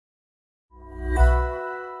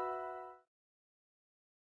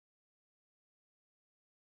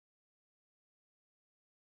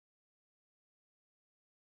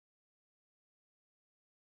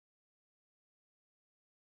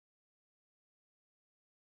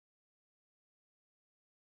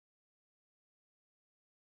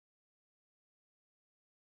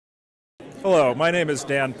Hello, my name is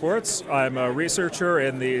Dan Ports. I'm a researcher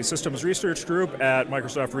in the Systems Research Group at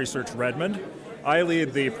Microsoft Research Redmond. I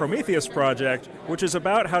lead the Prometheus project, which is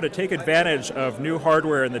about how to take advantage of new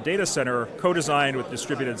hardware in the data center co-designed with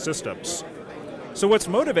distributed systems. So what's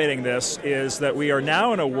motivating this is that we are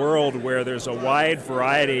now in a world where there's a wide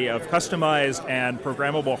variety of customized and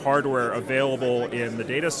programmable hardware available in the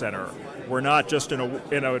data center. We're not just in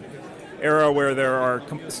a era where there are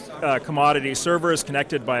commodity servers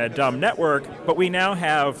connected by a dumb network, but we now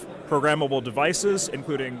have programmable devices,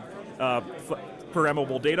 including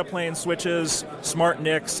programmable data plane switches, smart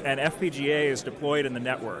NICs, and FPGAs deployed in the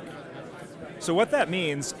network. So what that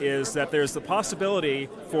means is that there's the possibility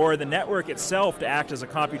for the network itself to act as a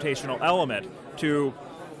computational element, to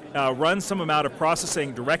run some amount of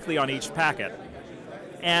processing directly on each packet.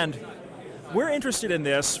 And we're interested in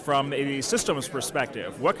this from a systems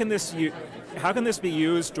perspective. How can this be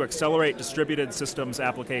used to accelerate distributed systems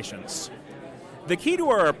applications? The key to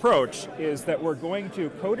our approach is that we're going to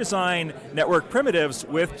co-design network primitives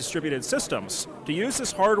with distributed systems to use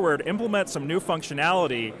this hardware to implement some new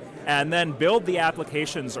functionality and then build the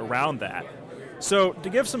applications around that. So to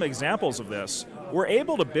give some examples of this, we're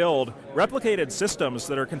able to build replicated systems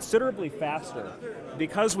that are considerably faster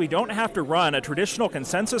because we don't have to run a traditional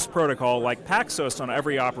consensus protocol like Paxos on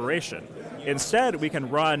every operation. Instead, we can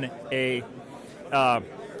run a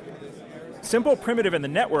simple primitive in the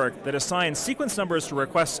network that assigns sequence numbers to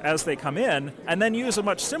requests as they come in, and then use a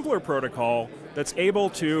much simpler protocol that's able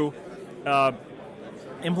to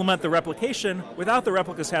implement the replication without the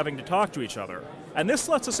replicas having to talk to each other. And this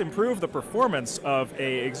lets us improve the performance of an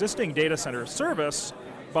existing data center service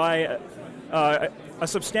by a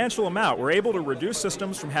substantial amount. We're able to reduce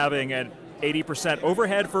systems from having an 80%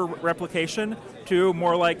 overhead for replication to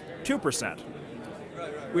more like 2%.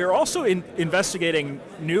 We are also investigating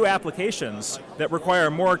new applications that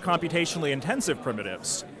require more computationally intensive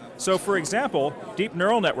primitives. So for example, deep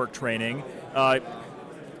neural network training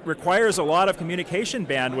requires a lot of communication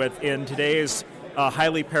bandwidth in today's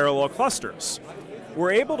highly parallel clusters.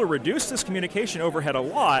 We're able to reduce this communication overhead a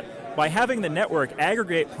lot by having the network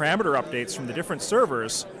aggregate parameter updates from the different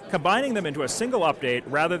servers, combining them into a single update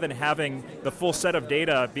rather than having the full set of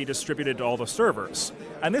data be distributed to all the servers.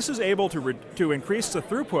 And this is able to increase the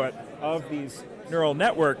throughput of these neural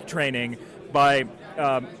network training by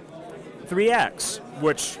 3x,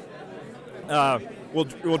 which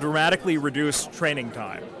will dramatically reduce training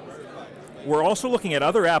time. We're also looking at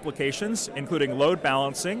other applications, including load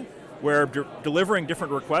balancing, where delivering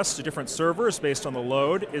different requests to different servers based on the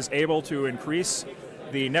load is able to increase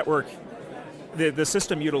the network, the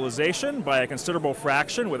system utilization by a considerable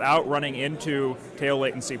fraction without running into tail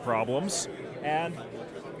latency problems. And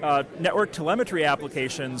network telemetry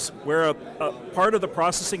applications where a part of the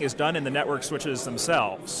processing is done in the network switches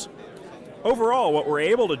themselves. Overall, what we're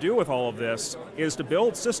able to do with all of this is to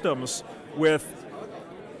build systems with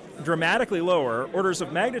dramatically lower orders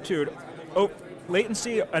of magnitude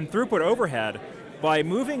latency and throughput overhead by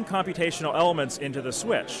moving computational elements into the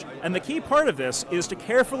switch. And the key part of this is to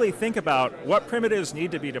carefully think about what primitives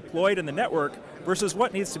need to be deployed in the network versus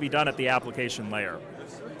what needs to be done at the application layer.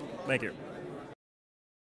 Thank you.